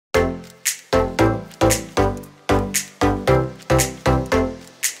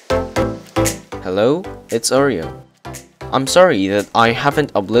Hello, it's oREo. I'm sorry that I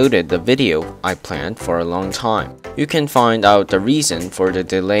haven't uploaded the video I planned for a long time. You can find out the reason for the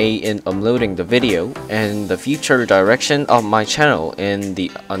delay in uploading the video and the future direction of my channel in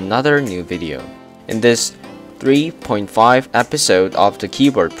another new video. In this 3.5 episode of the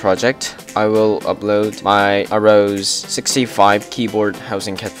keyboard project, I will upload my Aroz65 keyboard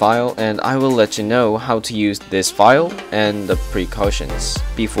housing CAD file, and I will let you know how to use this file and the precautions.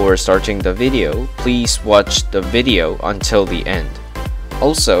 Before starting the video, please watch the video until the end.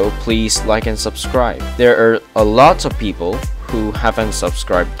 Also, please like and subscribe. There are a lot of people who haven't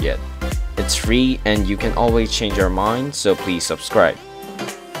subscribed yet. It's free and you can always change your mind, so please subscribe.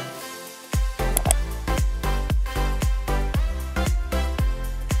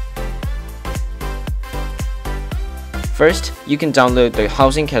 First, you can download the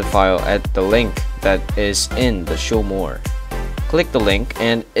housing CAD file at the link that is in the show more. Click the link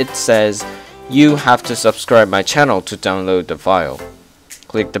and it says you have to subscribe my channel to download the file.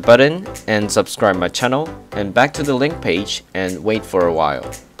 Click the button and subscribe my channel and back to the link page and wait for a while.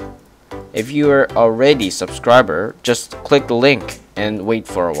 If you are already a subscriber, just click the link and wait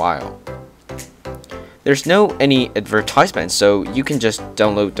for a while. There's no any advertisement, so you can just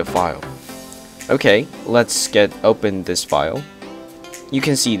download the file. Okay, let's open this file. You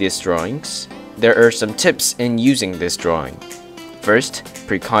can see these drawings. There are some tips in using this drawing. First,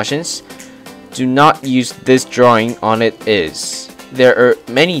 precautions. Do not use this drawing on it is. There are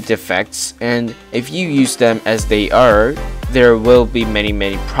many defects, and if you use them as they are, there will be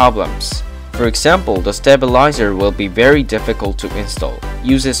many problems. For example, the stabilizer will be very difficult to install.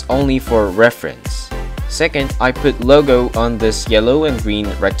 Use this only for reference. Second, I put logo on this yellow and green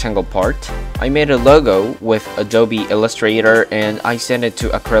rectangle part. I made a logo with Adobe Illustrator and I sent it to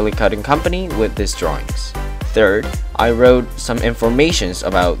acrylic cutting company with these drawings. Third, I wrote some informations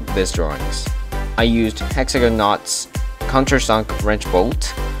about these drawings. I used hexagon knots, countersunk wrench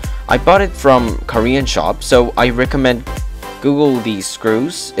bolt. I bought it from Korean shop, so I recommend Google these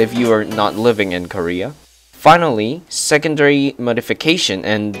screws if you are not living in Korea. Finally, secondary modification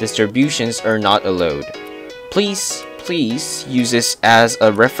and distributions are not allowed. Please use this as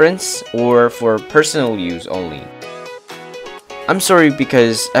a reference or for personal use only. I'm sorry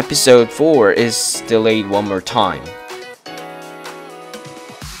because episode 4 is delayed one more time.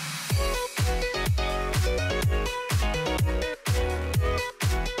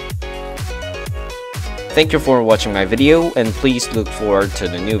 Thank you for watching my video and please look forward to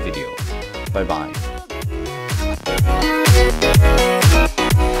the new video. Bye bye.